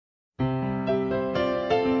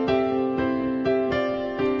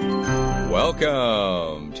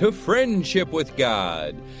Welcome to Friendship with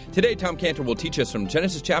God. Today, Tom Cantor will teach us from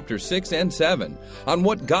Genesis chapter 6 and 7 on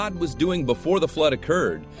what God was doing before the flood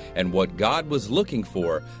occurred and what God was looking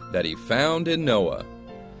for that he found in Noah.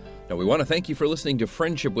 Now, we want to thank you for listening to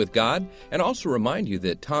Friendship with God and also remind you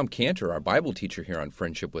that Tom Cantor, our Bible teacher here on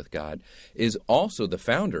Friendship with God, is also the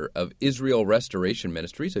founder of Israel Restoration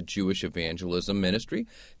Ministries, a Jewish evangelism ministry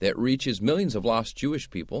that reaches millions of lost Jewish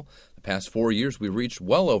people. The past 4 years, we've reached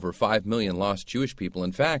well over 5 million lost Jewish people.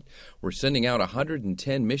 In fact, we're sending out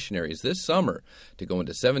 110 missionaries this summer to go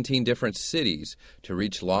into 17 different cities to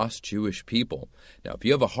reach lost Jewish people. Now, if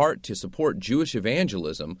you have a heart to support Jewish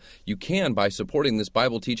evangelism, you can by supporting this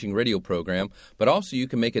Bible teaching radio program, but also you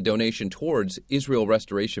can make a donation towards Israel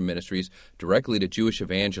Restoration Ministries directly to Jewish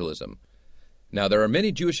evangelism. Now, there are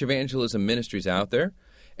many Jewish evangelism ministries out there,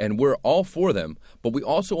 and we're all for them, but we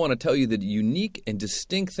also want to tell you the unique and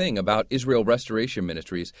distinct thing about Israel Restoration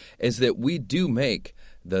Ministries is that we do make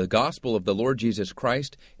the gospel of the Lord Jesus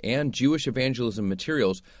Christ and Jewish evangelism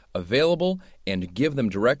materials available and give them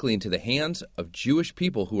directly into the hands of Jewish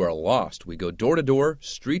people who are lost. We go door to door,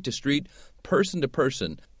 street to street, person to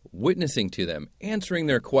person, witnessing to them, answering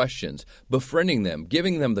their questions, befriending them,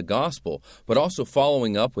 giving them the gospel, but also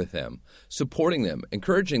following up with them, supporting them,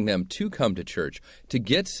 encouraging them to come to church, to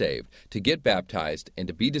get saved, to get baptized, and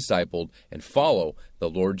to be discipled and follow the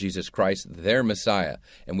Lord Jesus Christ, their Messiah.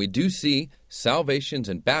 And we do see salvations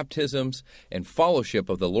and baptisms and fellowship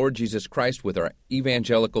of the Lord Jesus Christ with our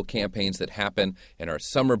evangelical campaigns that happen in our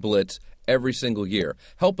summer blitz every single year.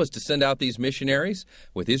 Help us to send out these missionaries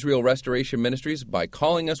with Israel Restoration Ministries by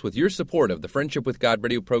calling us with your support of the Friendship with God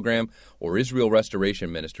radio program or Israel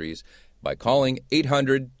Restoration Ministries by calling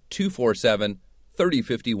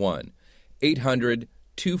 800-247-3051,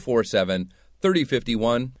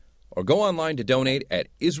 800-247-3051, or go online to donate at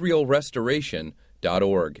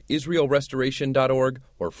israelrestoration.org, israelrestoration.org,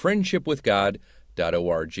 or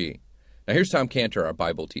friendshipwithgod.org. Now here's Tom Cantor, our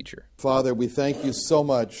Bible teacher. Father, we thank you so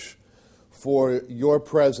much for your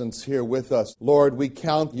presence here with us. Lord, we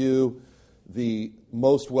count you the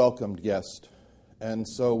most welcomed guest. And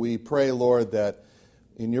so we pray, Lord, that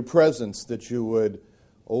in your presence that you would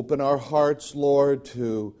open our hearts, Lord,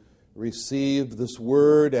 to receive this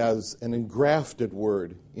word as an engrafted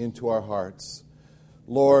word into our hearts.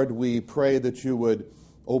 Lord, we pray that you would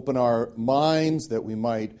open our minds, that we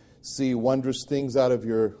might see wondrous things out of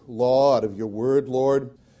your law, out of your word,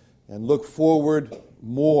 Lord, and look forward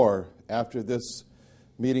more after this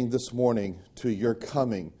meeting this morning to your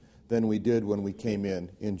coming than we did when we came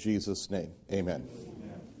in Jesus' name. Amen.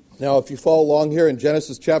 Now, if you follow along here in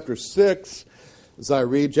Genesis chapter 6, as I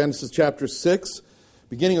read Genesis chapter 6,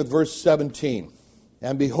 beginning with verse 17,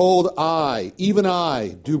 "And behold, I, even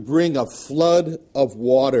I, do bring a flood of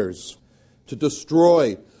waters to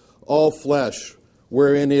destroy all flesh,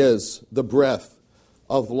 wherein is the breath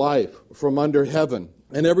of life from under heaven,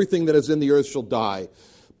 and everything that is in the earth shall die.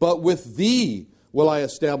 But with thee will I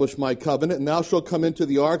establish my covenant, and thou shalt come into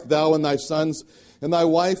the ark, thou and thy sons, and thy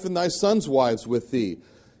wife and thy sons' wives with thee.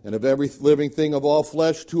 And of every living thing of all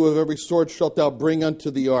flesh, 2 of every sort shalt thou bring unto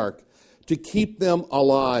the ark, to keep them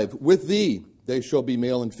alive. With thee they shall be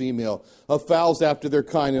male and female, of fowls after their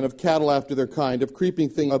kind, and of cattle after their kind, of creeping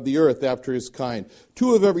thing of the earth after his kind.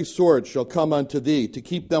 2 of every sort shall come unto thee, to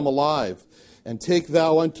keep them alive. And take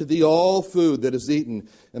thou unto thee all food that is eaten,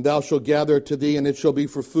 and thou shalt gather it to thee, and it shall be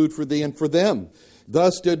for food for thee and for them.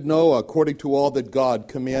 Thus did Noah, according to all that God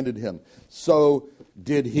commanded him. So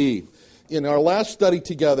did he." In our last study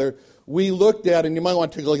together, we looked at, and you might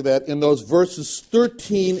want to take a look at that, in those verses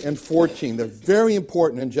 13 and 14. They're very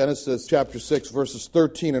important in Genesis chapter 6, verses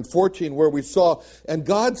 13 and 14, where we saw, "And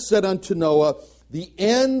God said unto Noah, The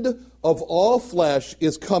end of all flesh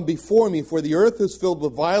is come before me, for the earth is filled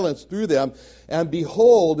with violence through them. And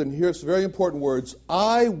behold," and here's very important words,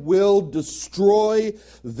 "I will destroy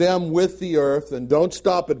them with the earth." And don't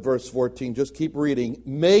stop at verse 14, just keep reading.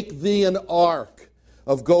 "Make thee an ark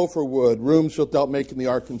of gopher wood, rooms shalt thou make in the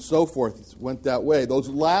ark," and so forth. It went that way. Those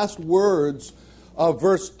last words of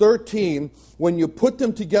verse 13, when you put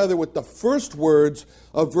them together with the first words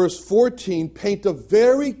of verse 14, paint a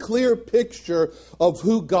very clear picture of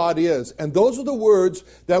who God is. And those are the words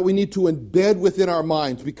that we need to embed within our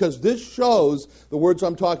minds, because this shows, the words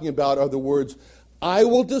I'm talking about are the words, "I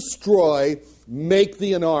will destroy, make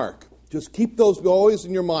thee an ark." Just keep those always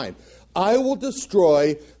in your mind. "I will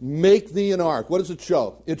destroy, make thee an ark." What does it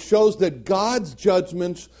show? It shows that God's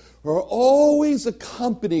judgments are always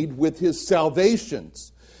accompanied with his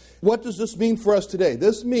salvations. What does this mean for us today?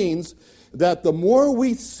 This means that the more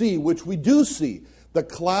we see, which we do see, the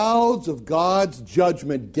clouds of God's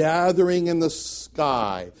judgment gathering in the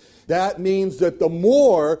sky, That means that the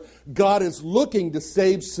more God is looking to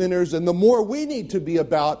save sinners, and the more we need to be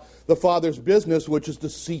about the Father's business, which is to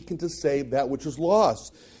seek and to save that which is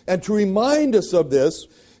lost. And to remind us of this,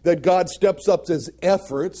 that God steps up his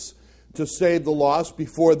efforts to save the lost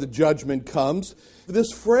before the judgment comes.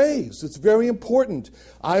 This phrase, it's very important.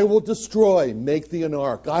 I will destroy, make thee an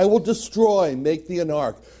ark. I will destroy, make thee an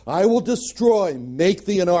ark. I will destroy, make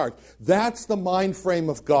thee an ark. That's the mind frame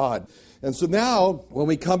of God. And so now, when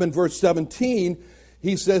we come in verse 17,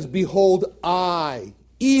 he says, behold, I,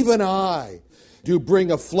 even I, do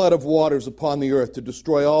bring a flood of waters upon the earth to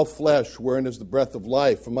destroy all flesh, wherein is the breath of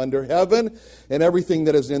life, from under heaven and everything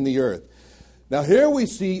that is in the earth. Now here we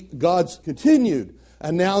see God's continued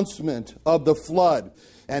announcement of the flood.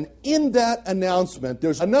 And in that announcement,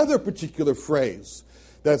 there's another particular phrase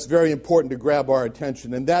that's very important to grab our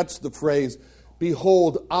attention, and that's the phrase,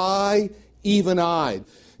 behold, I, even I.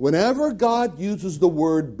 Whenever God uses the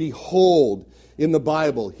word behold in the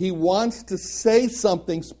Bible, he wants to say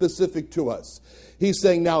something specific to us. He's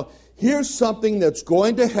saying, now, here's something that's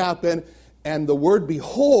going to happen, and the word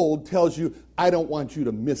behold tells you, I don't want you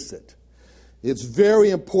to miss it. It's very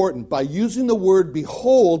important. By using the word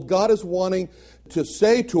behold, God is wanting to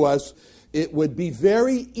say to us, it would be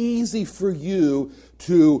very easy for you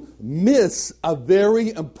to miss a very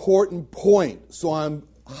important point. So I'm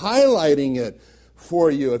highlighting it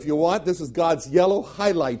for you. If you want, this is God's yellow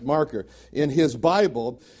highlight marker in his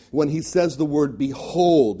Bible when he says the word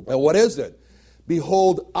behold. And what is it?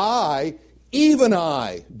 Behold, I, even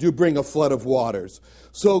I, do bring a flood of waters.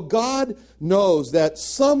 So God knows that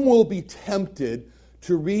some will be tempted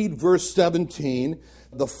to read verse 17,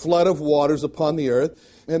 the flood of waters upon the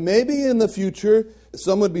earth. And maybe in the future,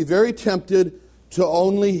 some would be very tempted to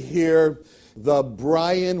only hear the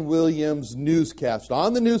Brian Williams newscast.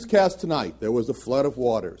 On the newscast tonight, there was a flood of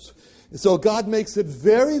waters. So God makes it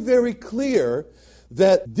very, very clear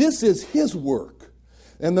that this is his work.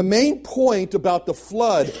 And the main point about the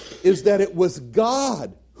flood is that it was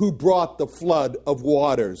God who brought the flood of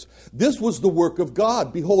waters. This was the work of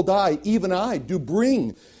God. Behold, I, even I, do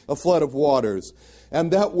bring a flood of waters.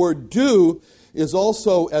 And that word do is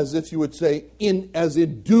also, as if you would say, as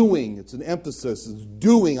in doing. It's an emphasis. It's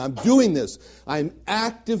doing. I'm doing this. I'm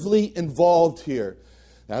actively involved here.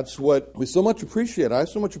 That's what we so much appreciate. I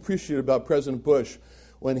so much appreciate about President Bush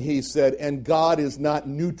when he said, and God is not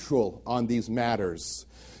neutral on these matters.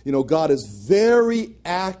 You know, God is very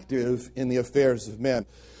active in the affairs of men.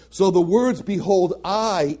 So the words, behold,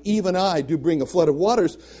 I, even I, do bring a flood of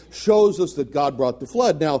waters, shows us that God brought the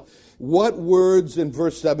flood. Now, what words in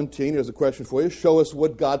verse 17, here's a question for you, show us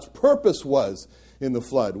what God's purpose was in the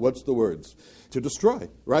flood? What's the words? To destroy,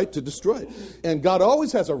 right? To destroy. And God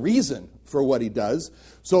always has a reason for what he does.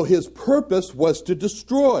 So his purpose was to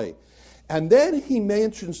destroy. And then he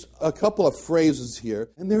mentions a couple of phrases here,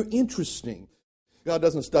 and they're interesting. God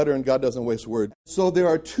doesn't stutter and God doesn't waste words. So there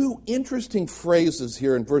are two interesting phrases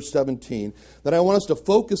here in verse 17 that I want us to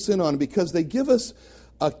focus in on because they give us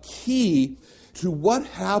a key to what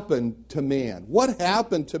happened to man. What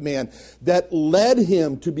happened to man that led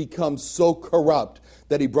him to become so corrupt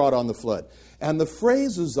that he brought on the flood. And the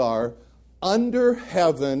phrases are under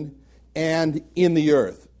heaven and in the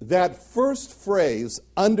earth. That first phrase,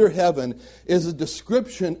 under heaven, is a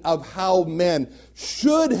description of how men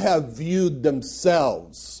should have viewed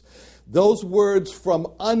themselves. Those words from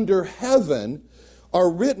under heaven are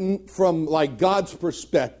written from like God's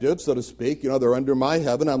perspective, so to speak. You know, they're under my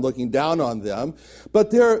heaven. I'm looking down on them. But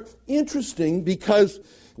they're interesting because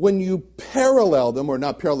when you parallel them, or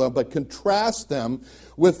not parallel, but contrast them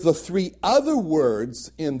with the three other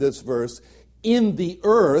words in this verse, in the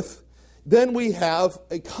earth, then we have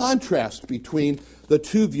a contrast between the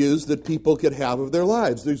two views that people could have of their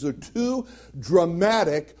lives. These are two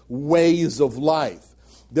dramatic ways of life.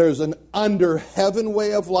 There's an under heaven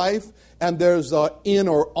way of life, and there's an in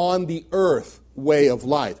or on the earth way of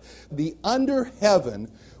life. The under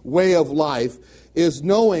heaven way of life is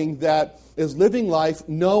living life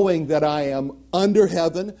knowing that I am under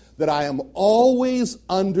heaven, that I am always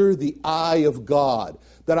under the eye of God,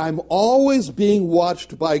 that I'm always being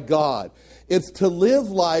watched by God. It's to live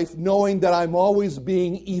life knowing that I'm always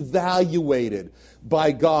being evaluated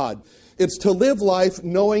by God. It's to live life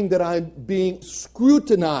knowing that I'm being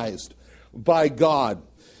scrutinized by God.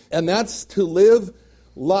 And that's to live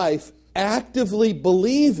life actively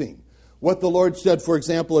believing what the Lord said, for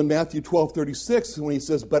example, in Matthew 12:36, when he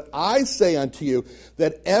says, but I say unto you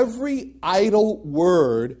that every idle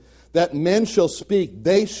word that men shall speak,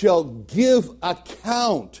 they shall give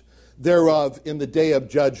account thereof in the day of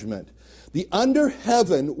judgment. The under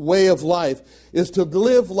heaven way of life is to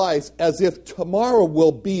live life as if tomorrow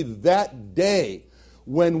will be that day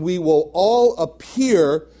when we will all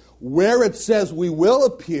appear where it says we will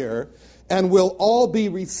appear, and we'll all be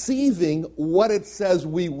receiving what it says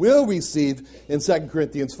we will receive in 2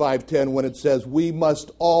 Corinthians 5:10 when it says we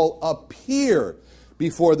must all appear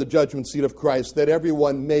before the judgment seat of Christ, that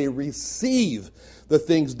everyone may receive the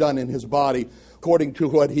things done in his body according to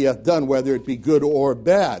what he hath done, whether it be good or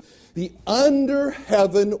bad. The under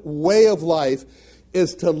heaven way of life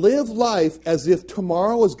is to live life as if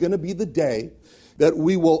tomorrow is going to be the day that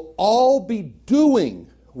we will all be doing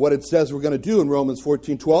what it says we're going to do in Romans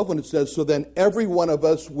 14:12, when it says, so then every one of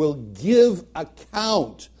us will give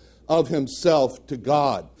account of himself to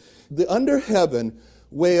God. The under heaven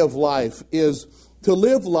way of life is to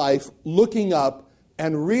live life looking up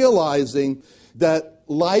and realizing that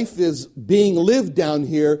life is being lived down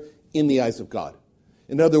here in the eyes of God.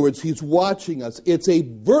 In other words, he's watching us. It's a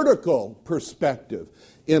vertical perspective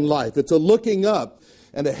in life. It's a looking up.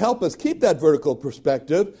 And to help us keep that vertical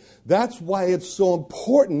perspective, that's why it's so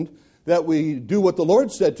important that we do what the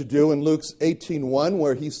Lord said to do in Luke 18:1,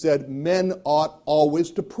 where he said men ought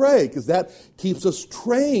always to pray, because that keeps us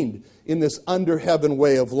trained in this under heaven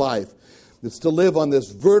way of life. It's to live on this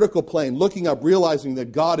vertical plane, looking up, realizing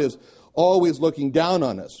that God is always looking down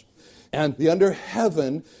on us. And the under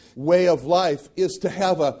heaven way of life is to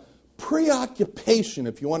have a preoccupation,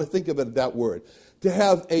 if you want to think of it that word, to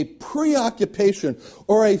have a preoccupation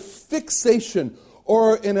or a fixation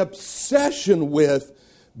or an obsession with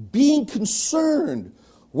being concerned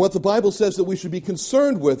what the Bible says that we should be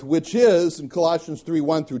concerned with, which is, in Colossians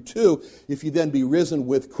 3:1-2, if you then be risen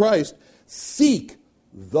with Christ, seek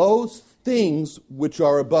those things which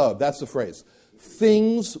are above. That's the phrase.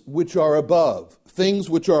 Things which are above. Things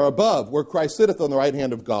which are above, where Christ sitteth on the right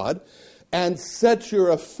hand of God, and set your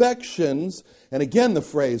affections, and again the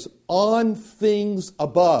phrase, on things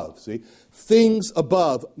above. See? Things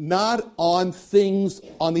above, not on things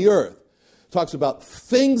on the earth. It talks about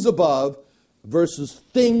things above versus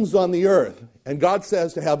things on the earth. And God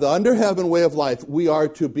says to have the under heaven way of life, we are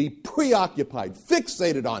to be preoccupied,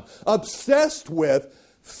 fixated on, obsessed with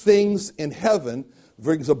things in heaven,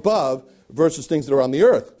 things above, versus things that are on the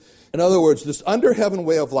earth. In other words, this under heaven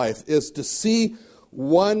way of life is to see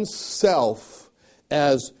oneself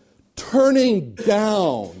as turning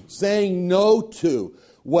down, saying no to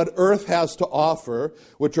what earth has to offer,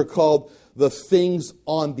 which are called the things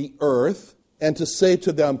on the earth, and to say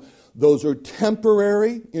to them, those are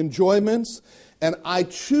temporary enjoyments, and I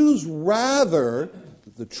choose rather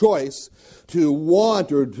the choice to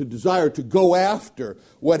want or to desire to go after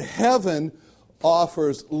what heaven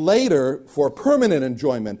offers later for permanent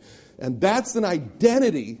enjoyment. And that's an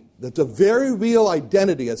identity that's a very real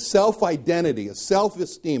identity, a self-identity, a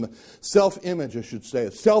self-esteem, self-image, I should say,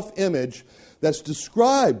 a self-image that's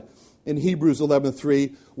described in Hebrews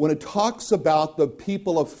 11:3 when it talks about the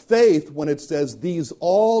people of faith, when it says, these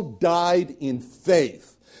all died in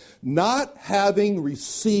faith, not having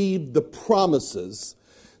received the promises,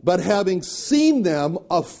 but having seen them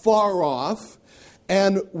afar off,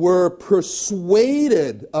 and were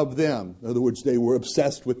persuaded of them. In other words, they were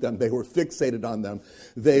obsessed with them. They were fixated on them.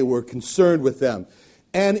 They were concerned with them.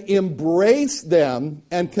 And embraced them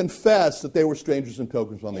and confessed that they were strangers and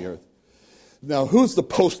pilgrims on the earth. Now, who's the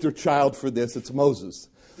poster child for this? It's Moses.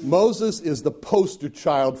 Moses is the poster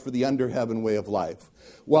child for the under heaven way of life.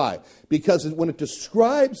 Why? Because when it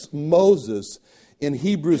describes Moses in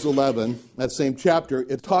Hebrews 11, that same chapter,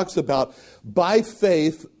 it talks about, by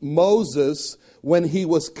faith, Moses, when he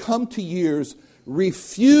was come to years,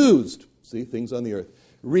 refused, see, things on the earth,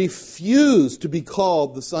 refused to be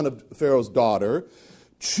called the son of Pharaoh's daughter,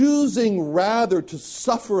 choosing rather to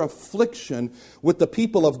suffer affliction with the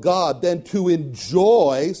people of God than to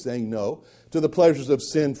enjoy, saying no, to the pleasures of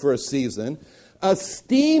sin for a season,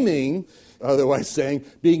 esteeming, otherwise saying,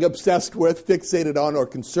 being obsessed with, fixated on, or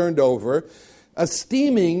concerned over,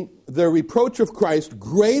 esteeming the reproach of Christ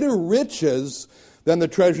greater riches than the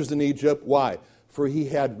treasures in Egypt. Why? For he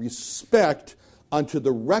had respect unto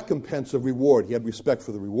the recompense of reward. He had respect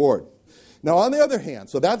for the reward. Now, on the other hand,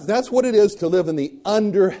 so that's what it is to live in the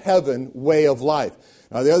under heaven way of life.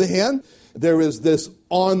 Now, on the other hand, there is this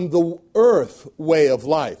on the earth way of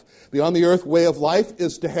life. The on the earth way of life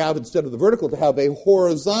is to have, instead of the vertical, to have a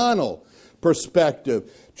horizontal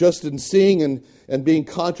perspective, just in seeing and being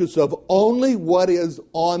conscious of only what is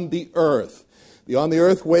on the earth. The on the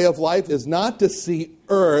earth way of life is not to see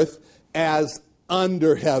earth as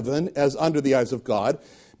under heaven, as under the eyes of God,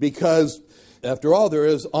 because after all, there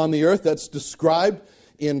is on the earth that's described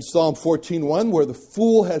in Psalm 14:1, where the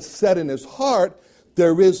fool has said in his heart,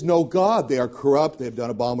 There is no God. They are corrupt. They have done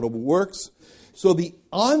abominable works. So the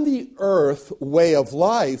on the earth way of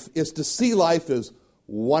life is to see life as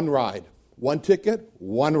one ride, one ticket,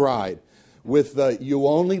 one ride, with the you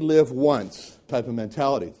only live once type of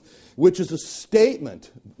mentality, which is a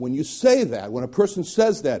statement. When you say that, when a person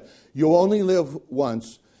says that, you only live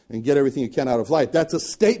once and get everything you can out of life, that's a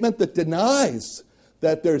statement that denies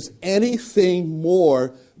that there's anything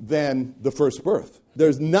more than the first birth.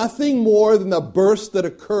 There's nothing more than the births that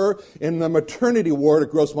occur in the maternity ward at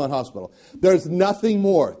Grossmont Hospital. There's nothing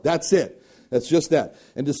more. That's it. That's just that.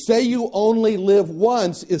 And to say you only live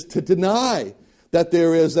once is to deny that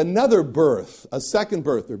there is another birth, a second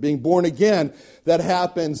birth, or being born again, that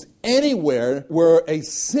happens anywhere where a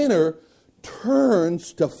sinner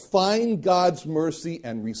turns to find God's mercy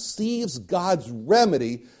and receives God's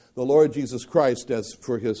remedy, the Lord Jesus Christ, as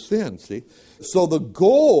for his sin. See? So the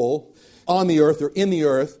goal on the earth or in the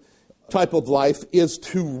earth type of life is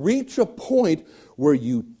to reach a point where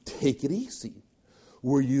you take it easy,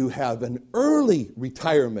 where you have an early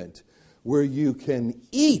retirement, where you can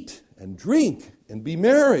eat and drink and be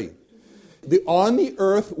merry. The on the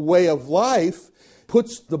earth way of life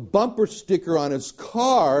puts the bumper sticker on his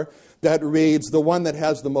car that reads, the one that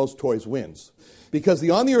has the most toys wins. Because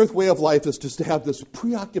the on the earth way of life is just to have this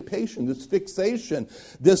preoccupation, this fixation,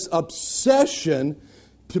 this obsession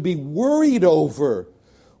to be worried over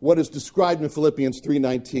what is described in Philippians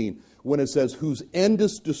 3:19 when it says, whose end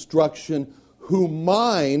is destruction, who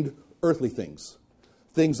mind earthly things.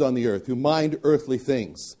 Things on the earth, who mind earthly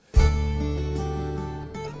things.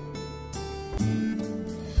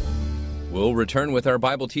 We'll return with our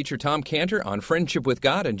Bible teacher, Tom Cantor, on Friendship with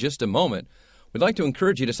God in just a moment. We'd like to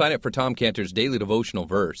encourage you to sign up for Tom Cantor's daily devotional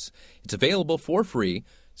verse. It's available for free,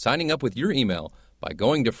 signing up with your email by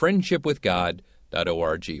going to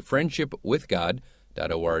friendshipwithgod.org,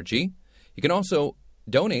 friendshipwithgod.org. You can also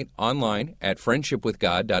donate online at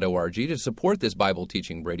friendshipwithgod.org to support this Bible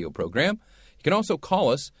teaching radio program. You can also call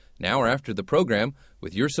us now or after the program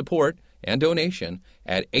with your support and donation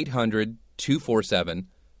at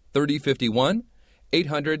 800-247-3051,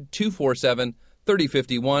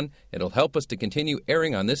 800-247-3051. It'll help us to continue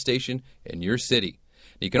airing on this station in your city.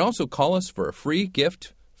 You can also call us for a free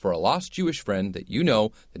gift for a lost Jewish friend that you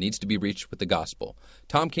know that needs to be reached with the gospel.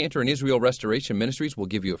 Tom Cantor and Israel Restoration Ministries will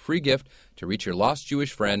give you a free gift to reach your lost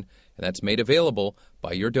Jewish friend, and that's made available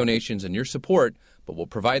by your donations and your support, but we'll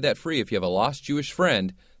provide that free if you have a lost Jewish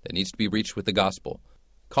friend that needs to be reached with the gospel.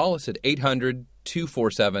 Call us at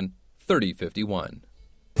 800-247-3051.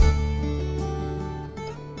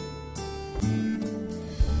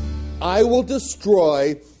 I will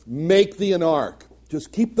destroy, make thee an ark.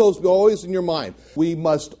 Just keep those always in your mind. We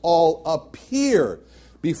must all appear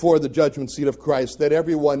before the judgment seat of Christ, that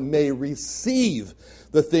everyone may receive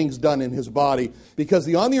the things done in his body. Because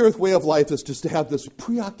the on the earth way of life is just to have this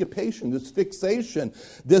preoccupation, this fixation,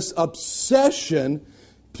 this obsession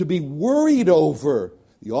to be worried over.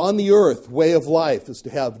 The on the earth way of life is to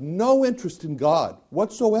have no interest in God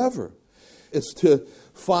whatsoever. It's to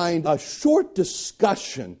find a short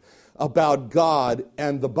discussion about God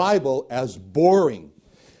and the Bible as boring,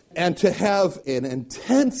 and to have an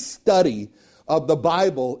intense study of the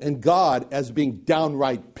Bible and God as being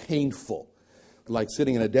downright painful, like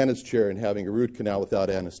sitting in a dentist chair and having a root canal without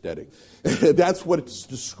anesthetic. That's what it's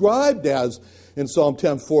described as in Psalm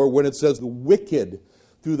 10:4 when it says, the wicked,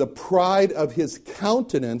 through the pride of his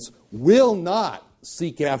countenance, will not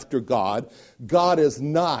seek after God. God is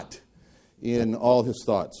not in all his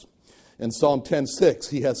thoughts. In Psalm 10:6,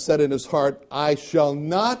 he has said in his heart, I shall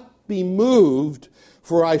not be moved,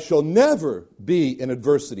 for I shall never be in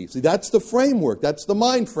adversity. See, that's the framework, that's the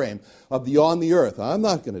mind frame of the on the earth. I'm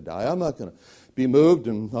not going to die, I'm not going to be moved,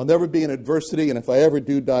 and I'll never be in adversity, and if I ever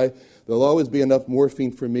do die, there'll always be enough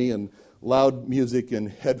morphine for me and loud music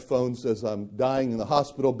and headphones as I'm dying in the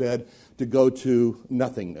hospital bed to go to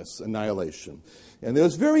nothingness, annihilation. And it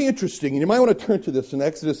was very interesting, and you might want to turn to this in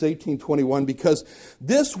Exodus 18:21, because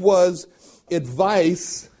this was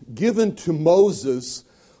advice given to Moses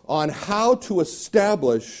on how to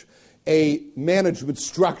establish a management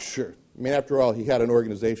structure. I mean, after all, he had an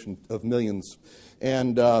organization of millions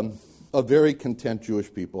and of very content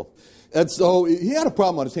Jewish people. And so he had a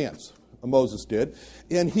problem on his hands, Moses did.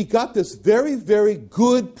 And he got this very, very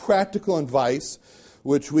good practical advice,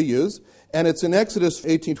 which we use. And it's in Exodus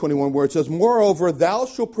 18:21 where it says, moreover, thou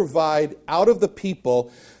shalt provide out of the people.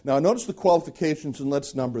 Now notice the qualifications and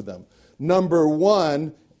let's number them. Number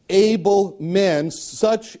 1, able men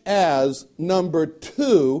such as, number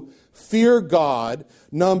 2, fear God.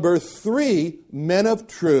 Number 3, men of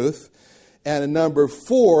truth. And number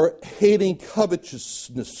 4, hating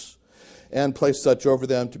covetousness. and place such over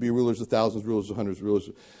them to be rulers of thousands, rulers of hundreds, rulers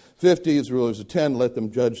of 50s, rulers of 10. Let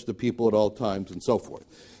them judge the people at all times, and so forth.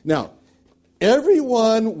 Now,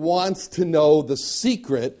 everyone wants to know the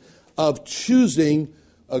secret of choosing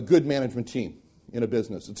a good management team in a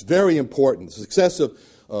business. It's very important. The success of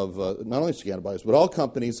not only Scan Bias, but all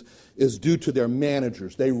companies is due to their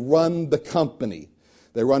managers. They run the company.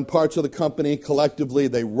 They run parts of the company collectively.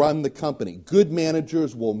 They run the company. Good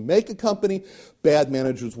managers will make a company. Bad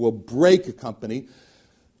managers will break a company.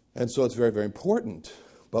 And so it's very, very important.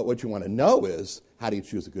 But what you want to know is, how do you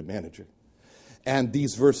choose a good manager? And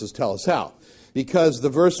these verses tell us how. Because the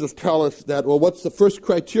verses tell us that, well, what's the first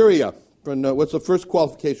criteria? What's the first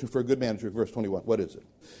qualification for a good manager? Verse 21. What is it?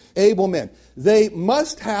 Able men. They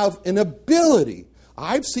must have an ability.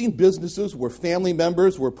 I've seen businesses where family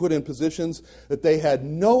members were put in positions that they had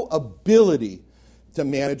no ability to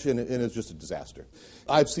manage, and it's just a disaster.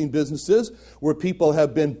 I've seen businesses where people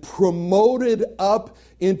have been promoted up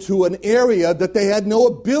into an area that they had no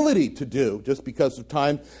ability to do just because of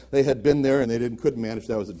time they had been there and they couldn't manage.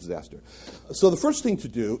 That was a disaster. So the first thing to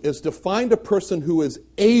do is to find a person who is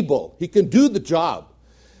able. He can do the job.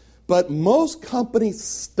 But most companies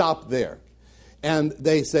stop there. And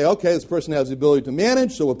they say, okay, this person has the ability to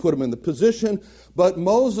manage, so we'll put him in the position. But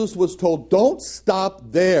Moses was told, don't stop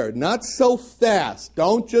there. Not so fast.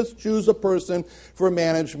 Don't just choose a person for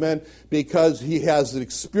management because he has an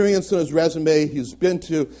experience on his resume. He's been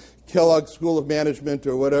to Kellogg School of Management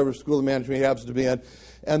or whatever school of management he happens to be in.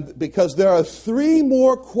 And because there are 3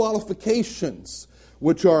 more qualifications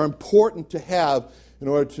which are important to have in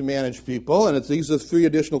order to manage people. And these are 3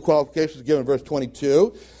 additional qualifications given in verse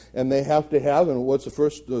 22. And they have to have, and what's the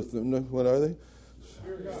first, what are they?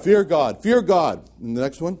 Fear God. Fear God. And the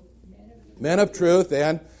next one? Men of truth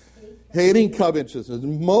and hating covetousness.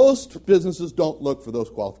 Most businesses don't look for those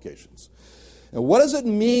qualifications. And what does it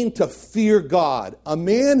mean to fear God? A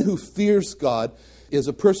man who fears God is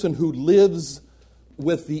a person who lives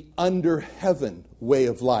with the under heaven way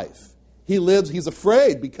of life. He's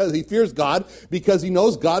afraid because he fears God, because he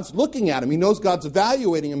knows God's looking at him. He knows God's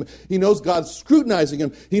evaluating him. He knows God's scrutinizing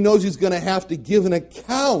him. He knows he's going to have to give an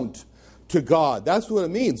account to God. That's what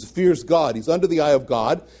it means, fears God. He's under the eye of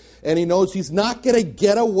God, and he knows he's not going to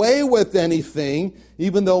get away with anything,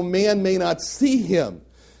 even though man may not see him.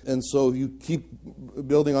 And so you keep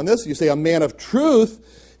building on this. You say a man of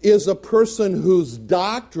truth is a person whose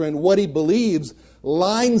doctrine, what he believes,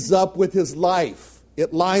 lines up with his life.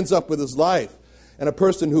 It lines up with his life. And a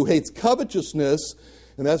person who hates covetousness,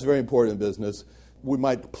 and that's very important in business, we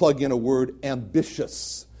might plug in a word,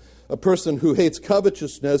 ambitious. A person who hates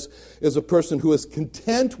covetousness is a person who is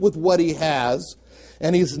content with what he has,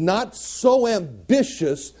 and he's not so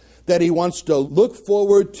ambitious that he wants to look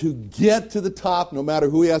forward to get to the top, no matter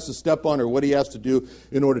who he has to step on or what he has to do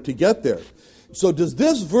in order to get there. So does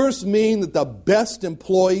this verse mean that the best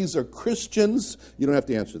employees are Christians? You don't have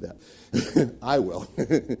to answer that. I will.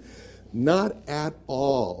 Not at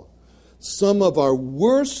all. Some of our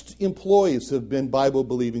worst employees have been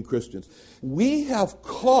Bible-believing Christians. We have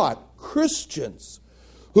caught Christians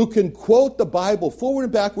who can quote the Bible forward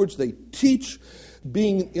and backwards. They teach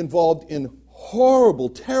being involved in horrible,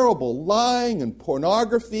 terrible lying and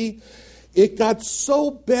pornography. It got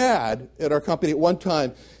so bad at our company at one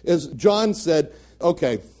time, as John said,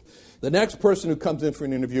 okay, the next person who comes in for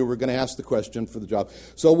an interview, we're going to ask the question for the job.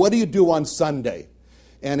 So what do you do on Sunday?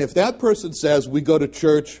 And if that person says, we go to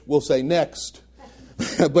church, we'll say next.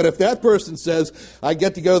 But if that person says, I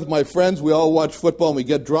get together with my friends, we all watch football and we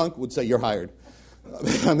get drunk, we'd say, you're hired.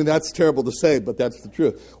 I mean, that's terrible to say, but that's the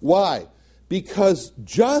truth. Why? Because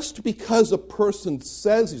just because a person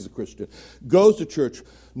says he's a Christian, goes to church,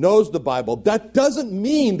 knows the Bible, that doesn't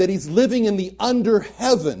mean that he's living in the under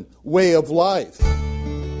heaven way of life.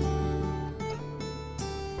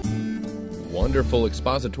 Wonderful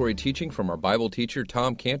expository teaching from our Bible teacher,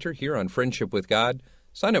 Tom Cantor, here on Friendship with God.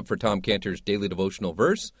 Sign up for Tom Cantor's daily devotional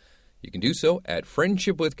verse. You can do so at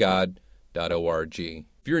friendshipwithgod.org.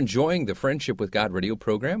 If you're enjoying the Friendship with God radio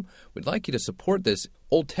program, we'd like you to support this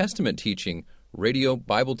Old Testament teaching radio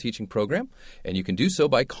Bible teaching program, and you can do so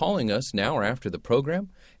by calling us now or after the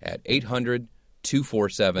program at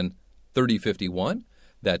 800-247-3051.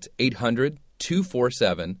 That's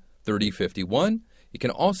 800-247-3051. You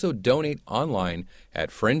can also donate online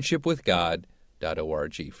at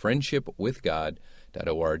friendshipwithgod.org,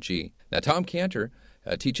 friendshipwithgod.org. Now, Tom Cantor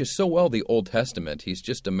teaches so well the Old Testament. He's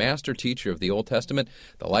just a master teacher of the Old Testament.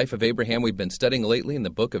 The life of Abraham we've been studying lately in the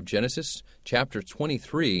book of Genesis, chapter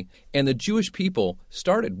 23. And the Jewish people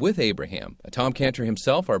started with Abraham. Tom Cantor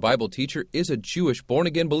himself, our Bible teacher, is a Jewish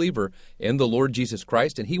born-again believer in the Lord Jesus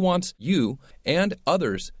Christ, and he wants you and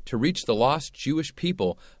others to reach the lost Jewish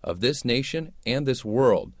people of this nation and this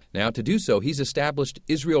world. Now, to do so, he's established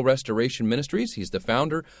Israel Restoration Ministries. He's the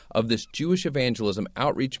founder of this Jewish evangelism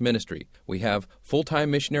outreach ministry. We have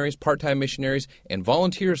full-time missionaries, part-time missionaries, and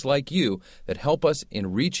volunteers like you that help us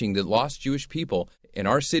in reaching the lost Jewish people in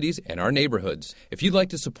our cities and our neighborhoods. If you'd like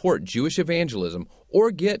to support Jewish evangelism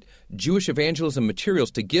or get Jewish evangelism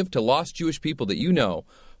materials to give to lost Jewish people that you know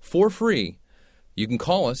for free, you can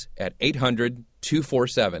call us at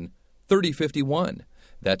 800-247-3051.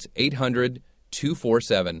 That's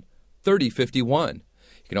 800-247-3051. You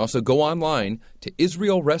can also go online to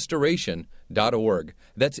IsraelRestoration.org.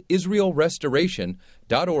 That's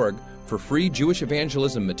IsraelRestoration.org for free Jewish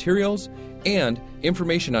evangelism materials and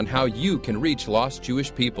information on how you can reach lost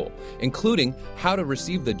Jewish people, including how to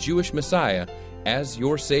receive the Jewish Messiah as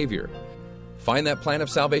your Savior. Find that plan of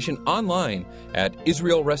salvation online at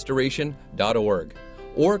IsraelRestoration.org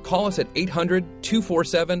or call us at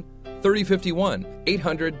 800-247-3051,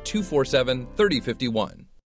 800-247-3051.